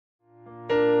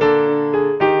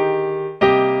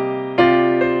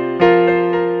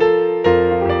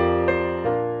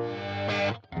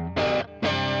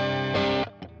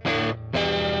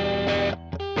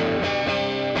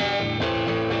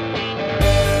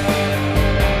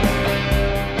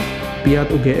PIAT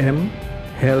UGM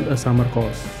held a summer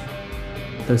course.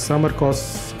 The summer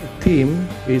course theme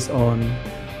is on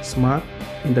smart,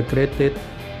 integrated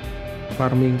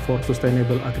farming for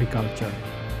sustainable agriculture.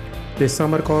 This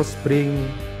summer course brings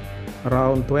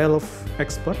around 12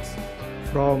 experts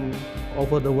from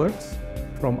over the world,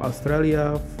 from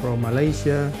Australia, from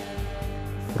Malaysia,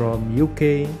 from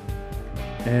UK,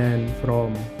 and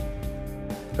from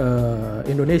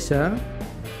Indonesia,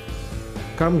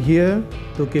 come here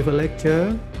to give a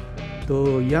lecture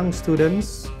to young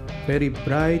students, very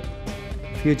bright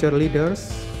future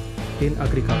leaders in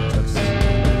agriculture.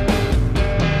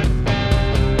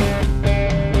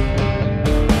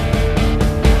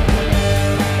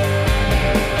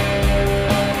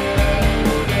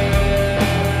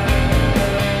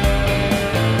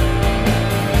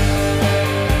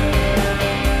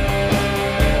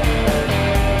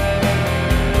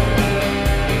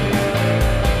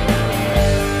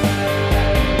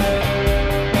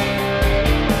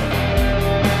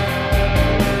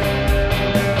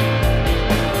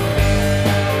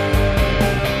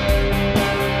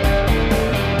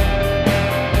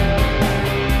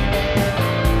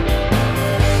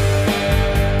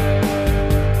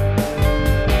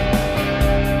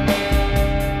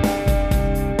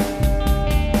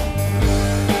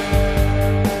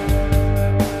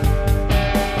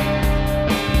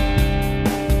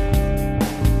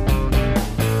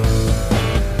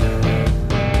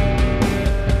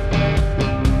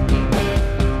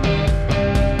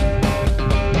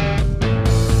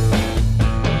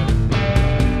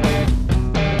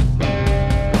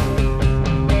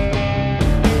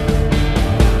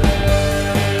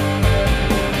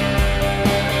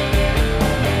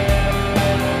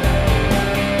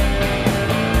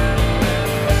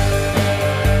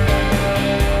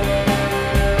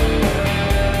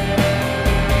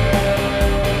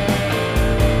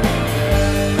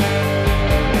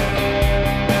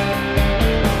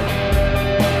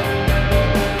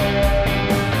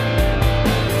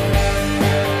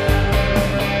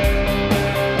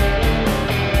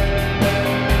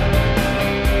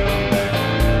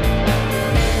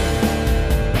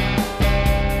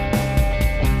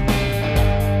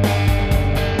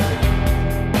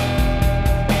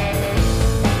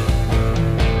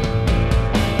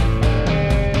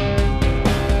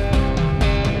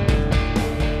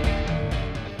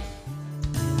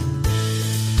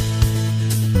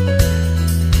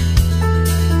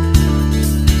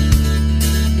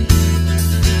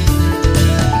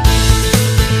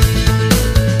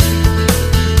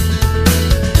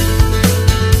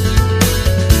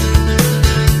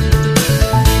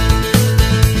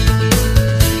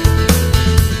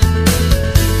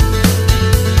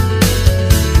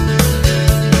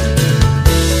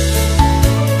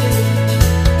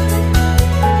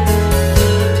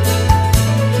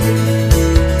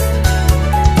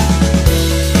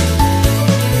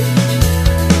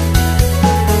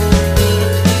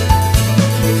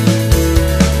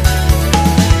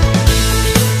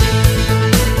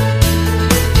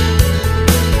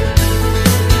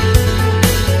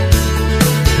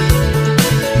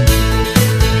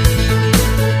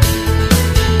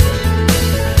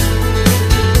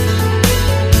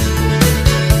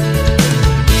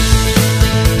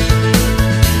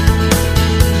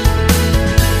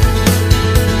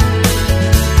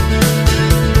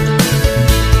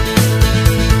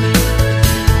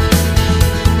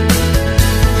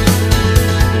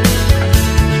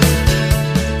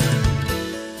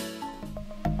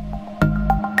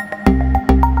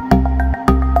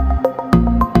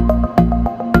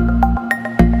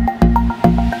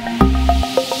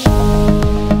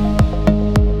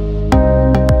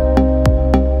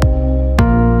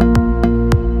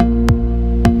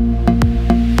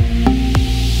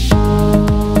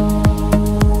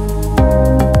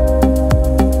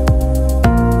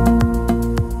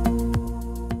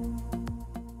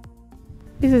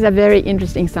 This is a very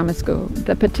interesting summer school.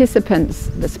 The participants,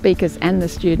 the speakers and the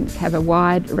students have a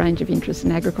wide range of interests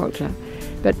in agriculture,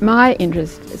 but my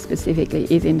interest specifically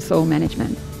is in soil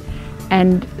management.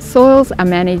 And soils are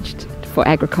managed for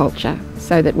agriculture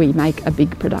so that we make a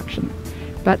big production.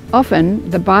 But often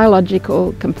the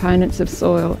biological components of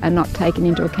soil are not taken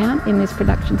into account in this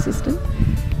production system.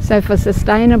 So for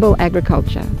sustainable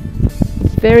agriculture,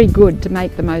 it's very good to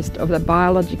make the most of the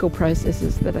biological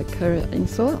processes that occur in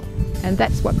soil. And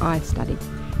that's what I study.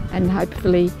 And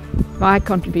hopefully my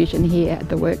contribution here at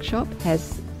the workshop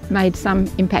has made some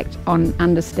impact on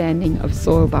understanding of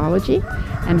soil biology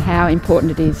and how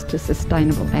important it is to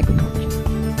sustainable agriculture.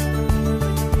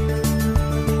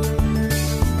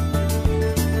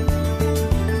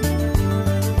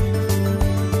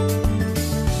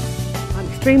 I'm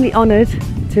extremely honoured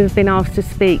to have been asked to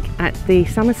speak at the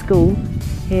summer school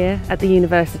here at the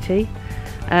university.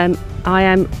 I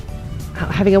am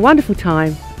having a wonderful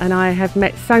time, and I have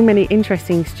met so many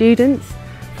interesting students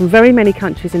from very many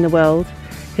countries in the world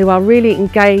who are really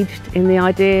engaged in the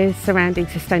ideas surrounding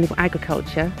sustainable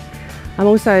agriculture. I'm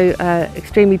also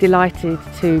extremely delighted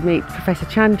to meet Professor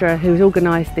Chandra, who has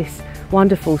organised this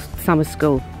wonderful summer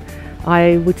school.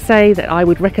 I would say that I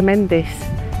would recommend this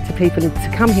to people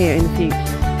to come here in the future.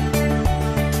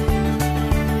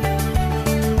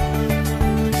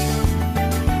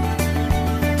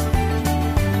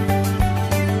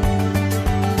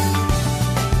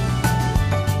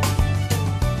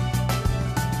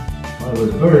 I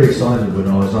was very excited when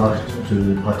I was asked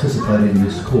to participate in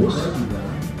this course,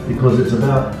 because it's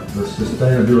about the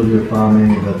sustainability of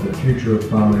farming, about the future of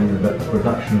farming, about the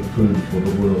production of food for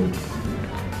the world.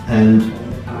 And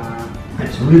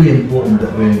it's really important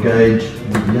that we engage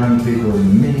with young people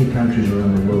in many countries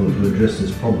around the world to address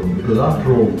this problem, because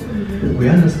after all, we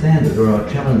understand that there are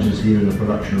challenges here in the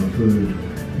production of food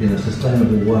in a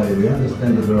sustainable way. We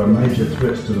understand that there are major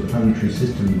threats to the planetary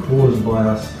system caused by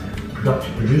us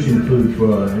producing food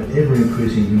for an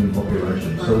ever-increasing human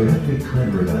population. So we have to be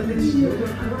clever about this.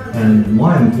 And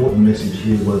my important message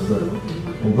here was that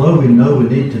although we know we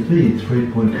need to feed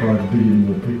 3.5 billion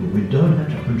more people, we don't have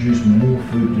to produce more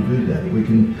food to do that. We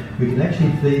can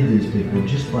actually feed these people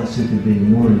just by simply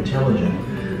being more intelligent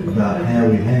about how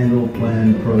we handle,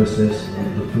 plan, process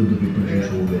the food that we produce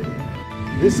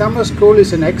already. This summer school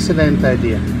is an excellent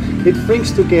idea. It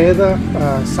brings together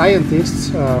scientists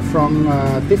from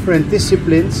different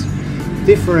disciplines,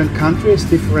 different countries,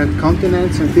 different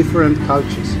continents and different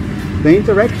cultures. The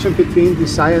interaction between the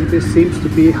scientists seems to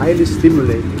be highly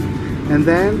stimulating, and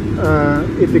then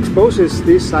it exposes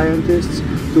these scientists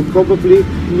to probably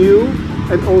new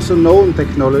and also known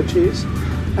technologies,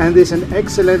 and is an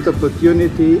excellent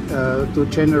opportunity to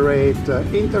generate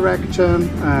interaction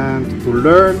and to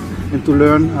learn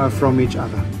from each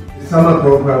other. The summer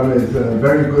program is a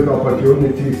very good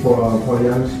opportunity for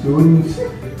young students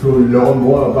to learn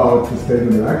more about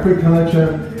sustainable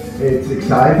agriculture. It's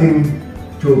exciting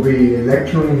to be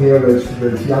lecturing here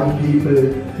with young people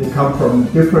who come from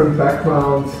different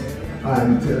backgrounds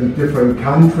and different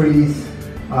countries.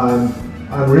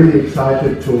 I'm really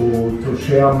excited to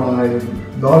share my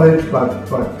knowledge,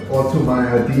 but also my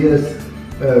ideas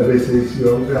with these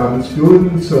young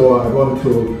students. So I want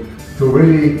to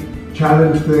really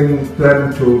challenge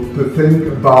them to think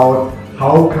about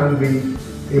how can we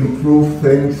improve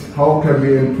things, how can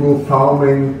we improve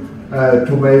farming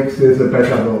to make this a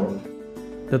better world.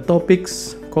 The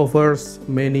topics covers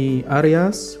many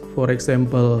areas, for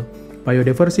example,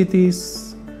 biodiversity,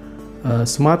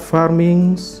 smart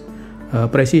farming,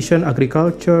 precision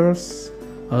agriculture,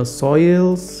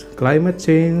 soils, climate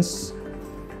change,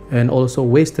 and also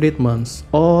waste treatments,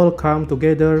 all come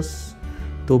together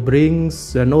to bring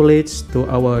the knowledge to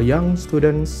our young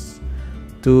students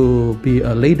to be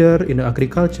a leader in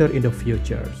agriculture in the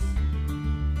future.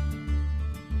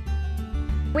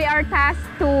 We are tasked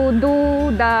to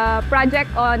do the project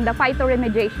on the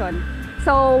phytoremediation.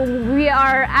 So we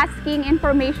are asking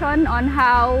information on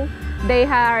how they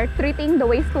are treating the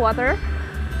wastewater,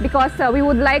 because we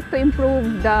would like to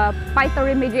improve the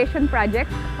phytoremediation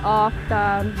project of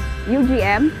the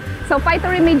UGM. So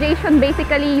phytoremediation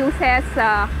basically uses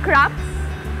crops,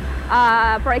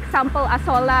 for example,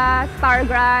 azolla,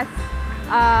 stargrass,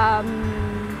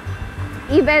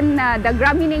 even the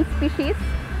gramineous species,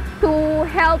 to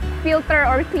help filter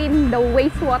or clean the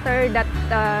wastewater that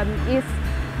is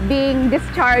being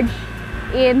discharged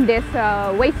in this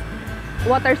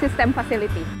wastewater system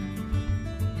facility.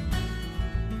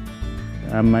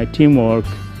 My teamwork,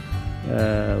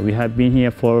 we have been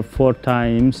here for 4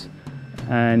 times,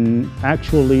 and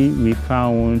actually we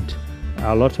found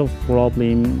a lot of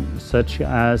problems, such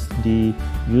as the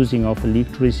using of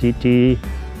electricity,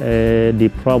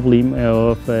 the problem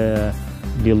of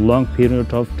the long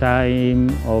period of time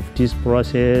of this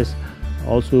process,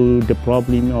 also the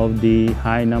problem of the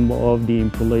high number of the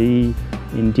employee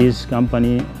in this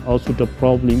company, also the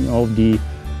problem of the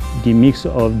mix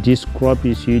of this crop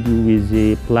residue with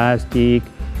the plastic.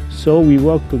 So we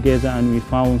worked together and we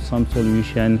found some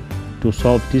solution to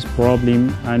solve this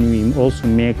problem, and we also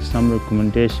make some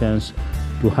recommendations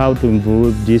to how to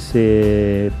improve this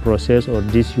process or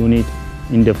this unit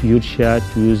in the future,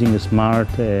 to using smart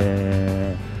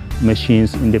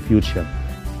machines in the future.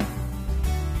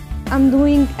 I'm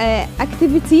doing an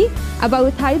activity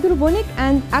about hydroponic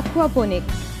and aquaponic.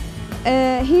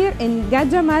 here in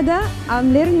Gajamada,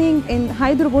 I'm learning in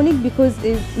hydroponic because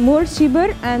it's more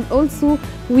cheaper, and also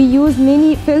we use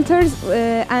many filters,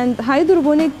 and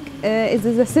hydroponic is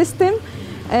a system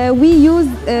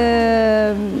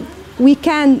we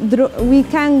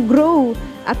can grow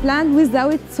a plant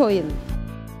without soil.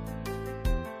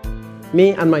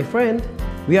 Me and my friend,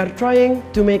 we are trying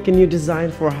to make a new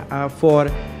design for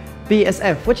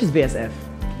BSF. What is BSF?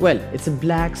 Well, it's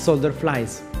black soldier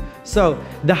flies. So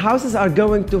the houses are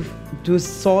going to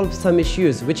solve some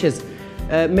issues, which is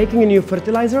making a new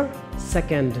fertilizer.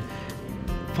 Second,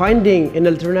 finding an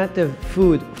alternative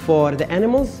food for the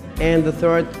animals. And the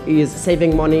third is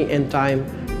saving money and time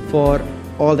for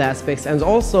all the aspects, and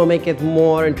also make it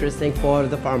more interesting for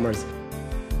the farmers.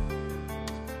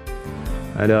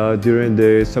 And during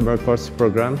the summer course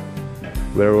program,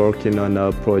 we're working on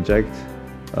a project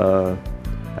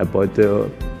about the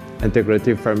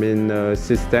integrative farming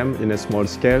system in a small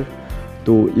scale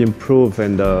to improve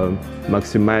and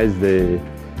maximize the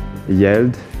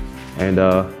yield and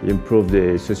improve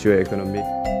the socio-economic.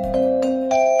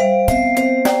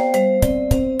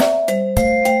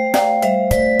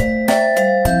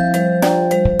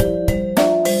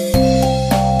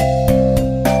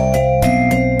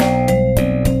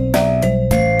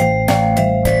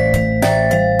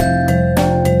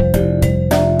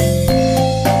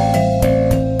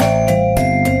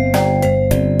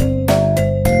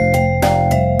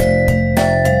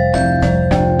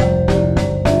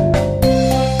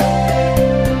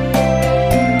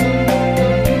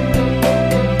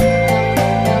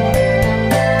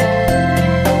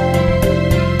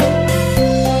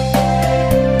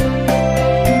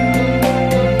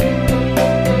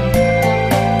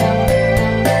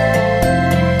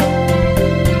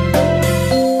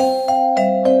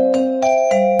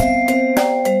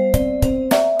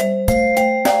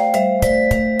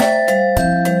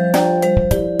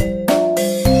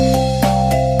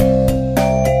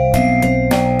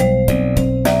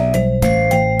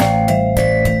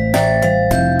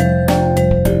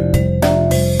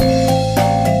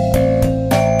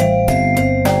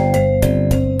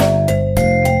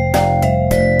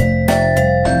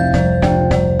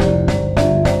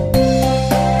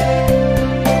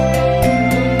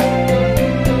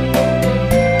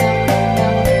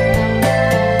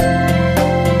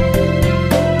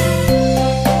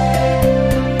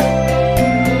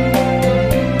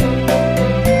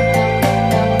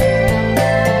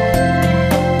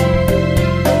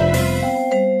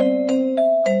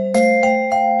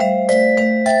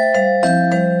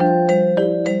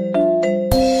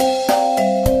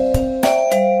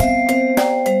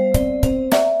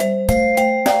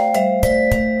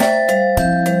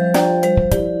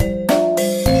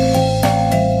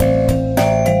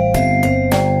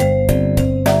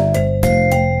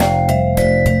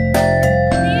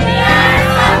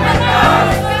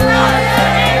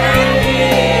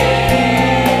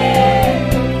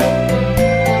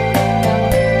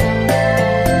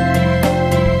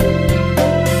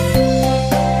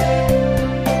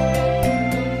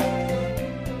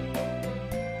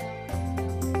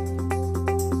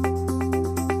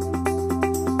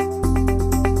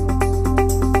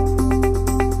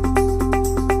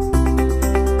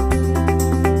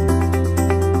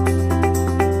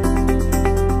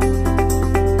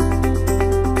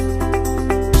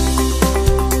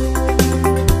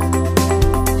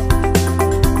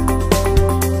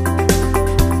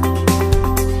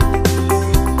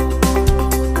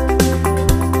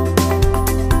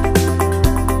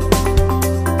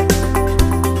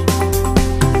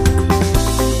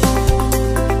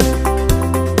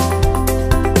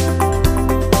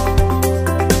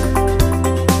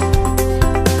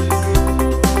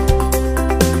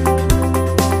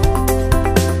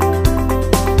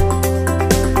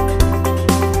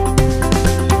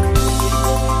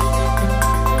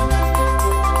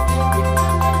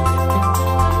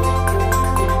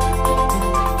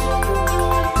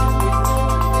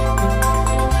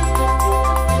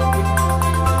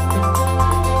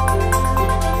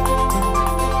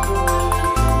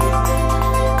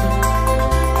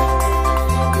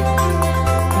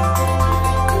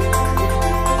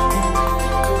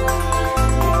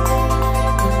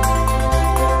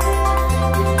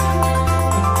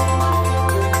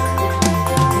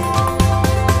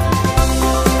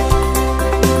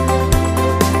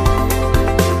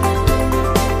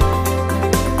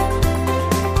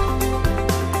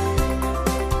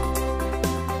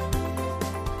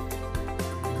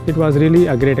 It was really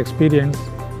a great experience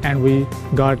and we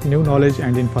got new knowledge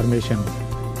and information.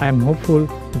 I am hopeful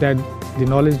that the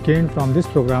knowledge gained from this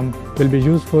program will be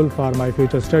useful for my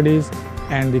future studies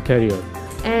and the career.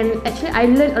 And actually I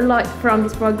learned a lot from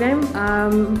this program,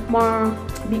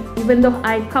 even though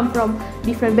I come from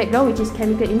different background, which is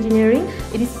chemical engineering.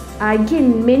 I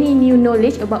gained many new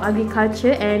knowledge about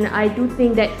agriculture, and I do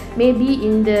think that maybe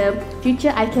in the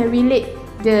future I can relate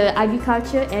the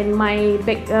agriculture and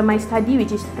my study,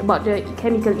 which is about the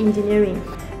chemical engineering.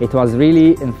 It was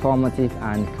really informative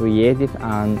and creative,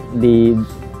 and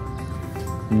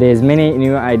there's many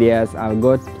new ideas. I've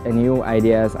got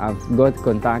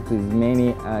contact with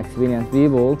many experienced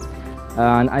people,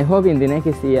 and I hope in the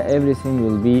next year everything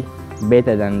will be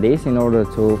better than this in order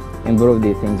to improve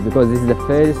these things, because this is the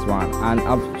first one, and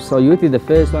absolutely the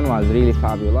first one was really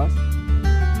fabulous.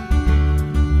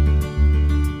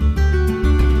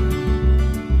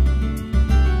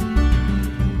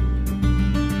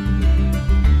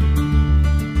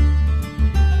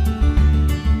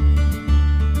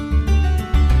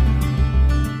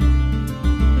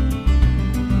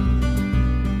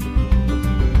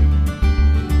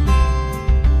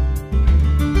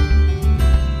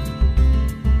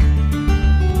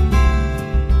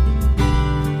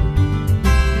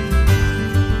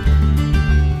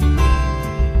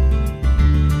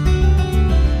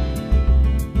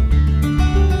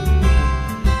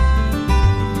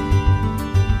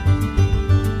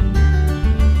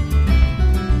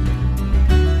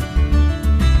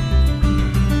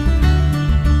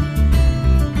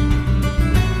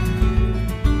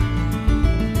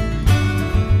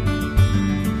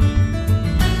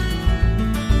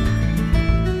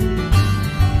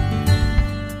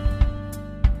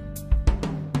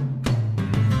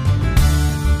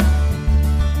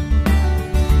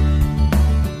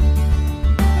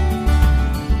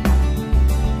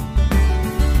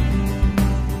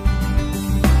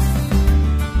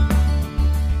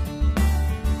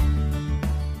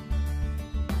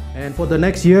 And for the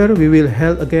next year, we will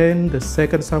hold again the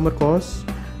second summer course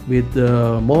with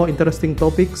more interesting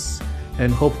topics,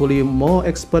 and hopefully more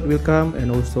experts will come,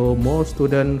 and also more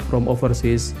students from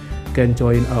overseas can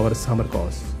join our summer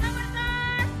course.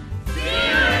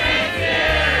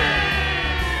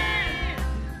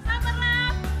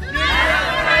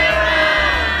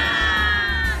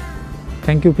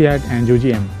 Thank you PIAT and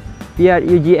UGM. PIAT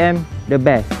UGM, the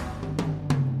best.